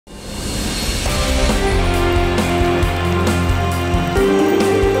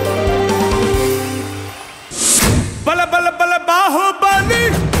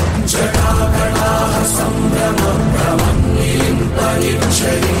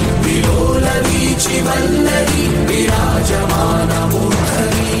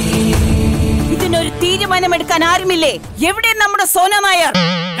സഹായിക്കാൻ ആരുമില്ലേ? എവിടെ നമ്മുടെ സോനാ നായർ?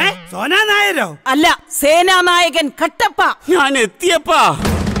 സോനാ നായരോ? അല്ല, സേനാനായകൻ കട്ടപ്പ. ഞാൻ എത്തിയപ്പാ.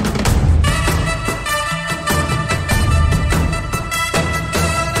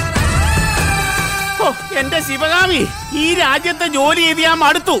 എന്റെ ശിവകാമി, ഈ രാജ്യത്തെ ജോലി ചെയ്ത് ഞാൻ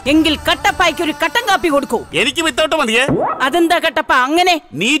മടുത്തു. എങ്കിൽ കട്ടപ്പായ്ക്ക് ഒരു കട്ടൻ കാപ്പി കൊടുക്കൂ. എനിക്ക് വിത്തൗട്ട് മതിയേ. അതെന്താ കട്ടപ്പ അങ്ങനെ?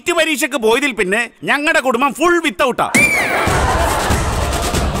 നീറ്റ് പരീക്ഷക്ക് പോയതിൽ പിന്നെ ഞങ്ങളുടെ കുടുംബം ഫുൾ വിത്തൗട്ടാ.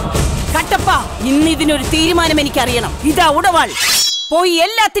 കട്ടപ്പ, ഇന്ന് ഇതിനൊരു തീരുമാനം എനിക്കറിയണം. ഇതാ ഉടവാൾ, പോയി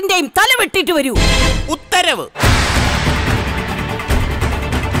എല്ലാത്തിന്റെയും തല വെട്ടിട്ട് വരൂ. ഉത്തരവ്.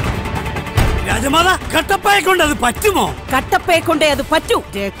 രാജമാത, കട്ടപ്പയെ കൊണ്ട് അത് പറ്റുമോ? കട്ടപ്പയെ കൊണ്ടേ അത് പറ്റൂ.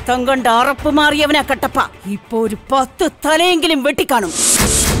 രക്തം കൊണ്ട് അറപ്പ് മാറിയവനാ കട്ടപ്പ. ഇപ്പൊ ഒരു 10 തലയെങ്കിലും വെട്ടിക്കാണും.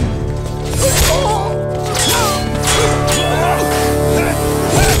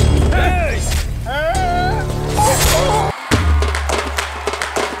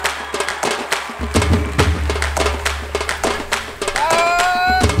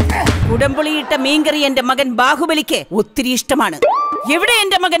 കുടംപുളിയിട്ട മീൻകറി എന്റെ മകൻ ബാഹുബലിക്ക് ഒത്തിരി ഇഷ്ടമാണ്. എവിടെ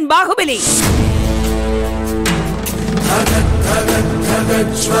എന്റെ മകൻ ബാഹുബലി?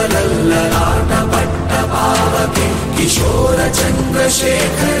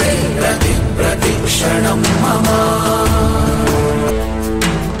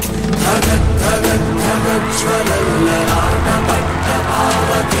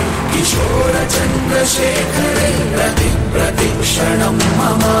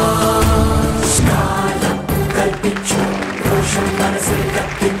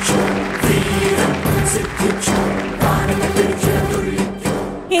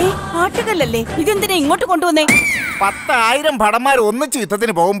 ആട്ടുകല്ലേ, ഇതെന്തിനാ ഇങ്ങോട്ട് കൊണ്ടുവന്നേ? 10,000 ഭടന്മാർ ഒന്നിച്ച്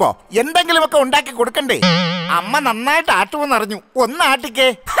യുദ്ധത്തിന് പോകുമ്പോ എന്തെങ്കിലുമൊക്കെ ഉണ്ടാക്കി കൊടുക്കണ്ടേ? അമ്മ നന്നായിട്ട് ആട്ടുമെന്നറിഞ്ഞു, ഒന്ന് ആട്ടിക്കേ.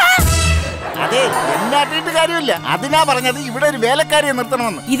 അതെ, എന്നെ ആട്ടിയിട്ട് കാര്യമില്ല. അതിനാ പറഞ്ഞത് ഇവിടെ ഒരു വേലക്കാരിയെ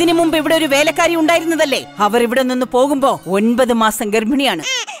നിർത്തണമെന്ന്. ഇതിനു മുമ്പ് ഇവിടെ ഒരു വേലക്കാരി ഉണ്ടായിരുന്നതല്ലേ? അവർ ഇവിടെ നിന്ന് പോകുമ്പോ 9 മാസം ഗർഭിണിയാണ്.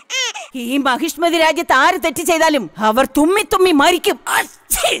 ഈ മഹിഷ്മതി രാജ്യത്ത് ആര് തെറ്റ് ചെയ്താലും അവർ തുമ്മി തുമ്മി മരിക്കും.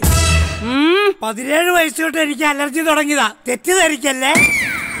 17 വയസ്സ് തൊട്ട് എനിക്ക് അലർജി തുടങ്ങിയതാ. തെറ്റിദ്ധരിക്കല്ലേ?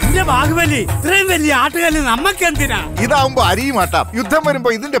 ബാഹുബലി, ഇത്രയും വലിയ ആട്ടുകല്ല് നമ്മക്ക് എന്തിനാ? ഇതാവുമ്പോ അരിയും ആട്ടാം, യുദ്ധം വരുമ്പോ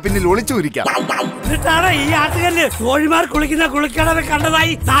ഇതിന്റെ പിന്നിൽ ഒളിച്ചുരിക്കാം. എന്നിട്ടാണ് ഈ ആട്ടുകല്ല് തോഴിമാർ കുളിക്കുന്ന കുളിക്കടവ്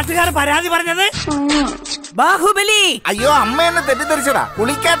കണ്ടതായി നാട്ടുകാർ പരാതി പറഞ്ഞത്. ബാഹുബലി, അയ്യോ, അമ്മ എന്നെ തെറ്റിദ്ധരിച്ചതാ.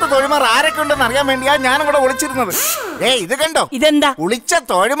 കുളിക്കാത്ത തോഴിമാർ ആരൊക്കെ ഉണ്ടെന്ന് അറിയാൻ വേണ്ടിയാ ഞാൻ ഇവിടെ ഒളിച്ചിരുന്നത്. ഇത് കണ്ടോ? ഇതെന്താ? കുളിച്ച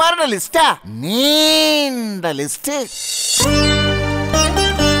തോഴിമാരുടെ ലിസ്റ്റാ, നീണ്ട ലിസ്റ്റ്.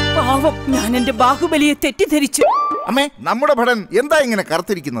 പാവം, ഞാൻ എന്റെ ബാഹുബലിയെ തെറ്റിദ്ധരിച്ചു. അമ്മേ, നമ്മുടെ ഭടൻ എന്താ ഇങ്ങനെ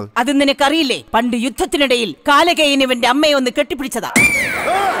കറുത്തിരിക്കുന്നത്? അത് നിനക്കറിയില്ലേ? പണ്ട് യുദ്ധത്തിനിടയിൽ കാലകേയനിവന്റെ അമ്മയെ ഒന്ന് കെട്ടിപ്പിടിച്ചതാ.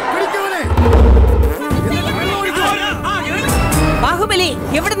 ബാഹുബലി,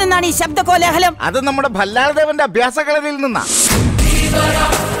 എവിടെ നിന്നാണ് ഈ ശബ്ദ കോലാഹലം? അത് നമ്മുടെ ഭല്ലാളദേവന്റെ അഭ്യാസകളരിൽ നിന്നാ.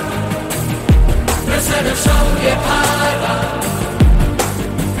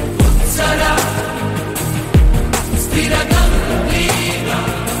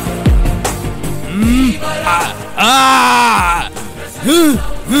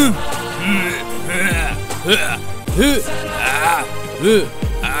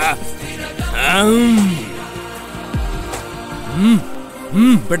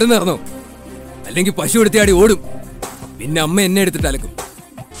 പെട്ടെന്ന് ഇറങ്ങോ, അല്ലെങ്കിൽ പശു എടുത്തിയാടി ഓടും. പിന്നെ അമ്മ എന്നെ എടുത്തിട്ട് അലക്കും.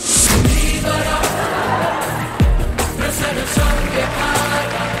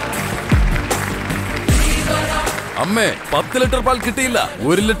 അമ്മേ, 10 ലിറ്റർ പാൽ കിട്ടിയില്ല,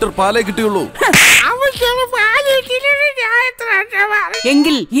 1 ലിറ്റർ പാലേ കിട്ടിയുള്ളൂ.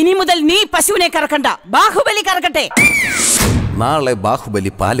 എങ്കിൽ ഇനി മുതൽ നീ പശുവിനെ കറക്കണ്ട, ബാഹുബലി കറക്കട്ടെ. നാളെ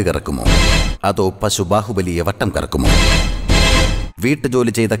ബാഹുബലി പാല് കറക്കുമോ, അതോ പശു ബാഹുബലിയെ വട്ടം കറക്കുമോ?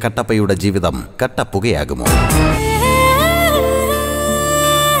 വീട്ടുജോലി ചെയ്ത കട്ടപ്പയുടെ ജീവിതം കട്ടപ്പുകയാകുമോ?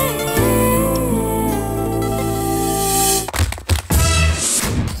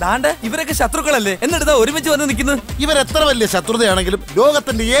 ഇവരൊക്കെ ശത്രുക്കളല്ലേ, എന്നിട്ട് ഒരുമിച്ച് വന്ന് നിൽക്കുന്നത്. ഇവരെത്ര വലിയ ശത്രുതയാണെങ്കിലും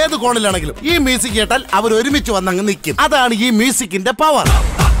ലോകത്തിന്റെ ഏത് കോണിലാണെങ്കിലും ഈ മ്യൂസിക് കേട്ടാൽ അവർ ഒരുമിച്ച് വന്നങ്ങ് നിൽക്കും. അതാണ് ഈ മ്യൂസിക്കിന്റെ പവർ.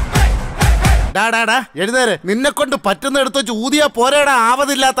 ഡാടാ എഴുതേരെ, നിന്നെ കൊണ്ട് പറ്റുന്ന എടുത്ത് വെച്ച് ഊതിയാ പോരേടാ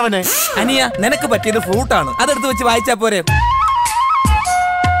ആവതില്ലാത്തവനെ. അനിയ, നിനക്ക് പറ്റിയത് ഫ്രൂട്ടാണ്, അതെടുത്ത് വെച്ച് വായിച്ചാ പോരെ.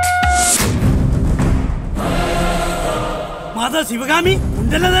 മാതാ ശിവകാമി,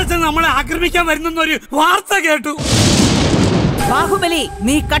 കുണ്ടലദേശം നമ്മളെ ആക്രമിക്കാൻ വരുന്നൊരു വാർത്ത കേട്ടു. ബാഹുബലി,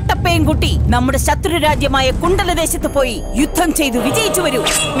 നീ കട്ടപ്പയും കുട്ടി നമ്മുടെ ശത്രു രാജ്യമായ കുണ്ടലദേശത്ത് പോയി യുദ്ധം ചെയ്തു വിജയിച്ചു വരൂ.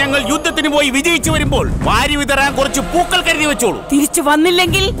 ഞങ്ങൾ യുദ്ധത്തിന് പോയി വിജയിച്ചു വരുമ്പോൾ വാരി വിതറാൻ കുറച്ച് പൂക്കൾ കരുതി വെച്ചോളൂ. തിരിച്ചു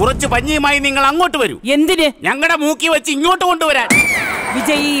വന്നില്ലെങ്കിൽ കുറച്ച് പഞ്ഞിയുമായി നിങ്ങൾ അങ്ങോട്ട് വരൂ. എന്തിന്? ഞങ്ങളുടെ മൂക്കി വെച്ച് ഇങ്ങോട്ട് കൊണ്ടുവരാൻ.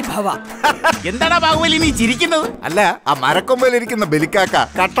 വിജയീ ഭവ. എന്താടാ ബാഹുബലി നീ ചിരിക്കുന്നത്? അല്ല, ആ മരക്കൊമ്പയിലിരിക്കുന്ന ബലിക്കാക്ക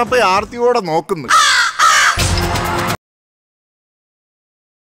കട്ടപ്പ ആർത്തിയോടെ നോക്കുന്നു.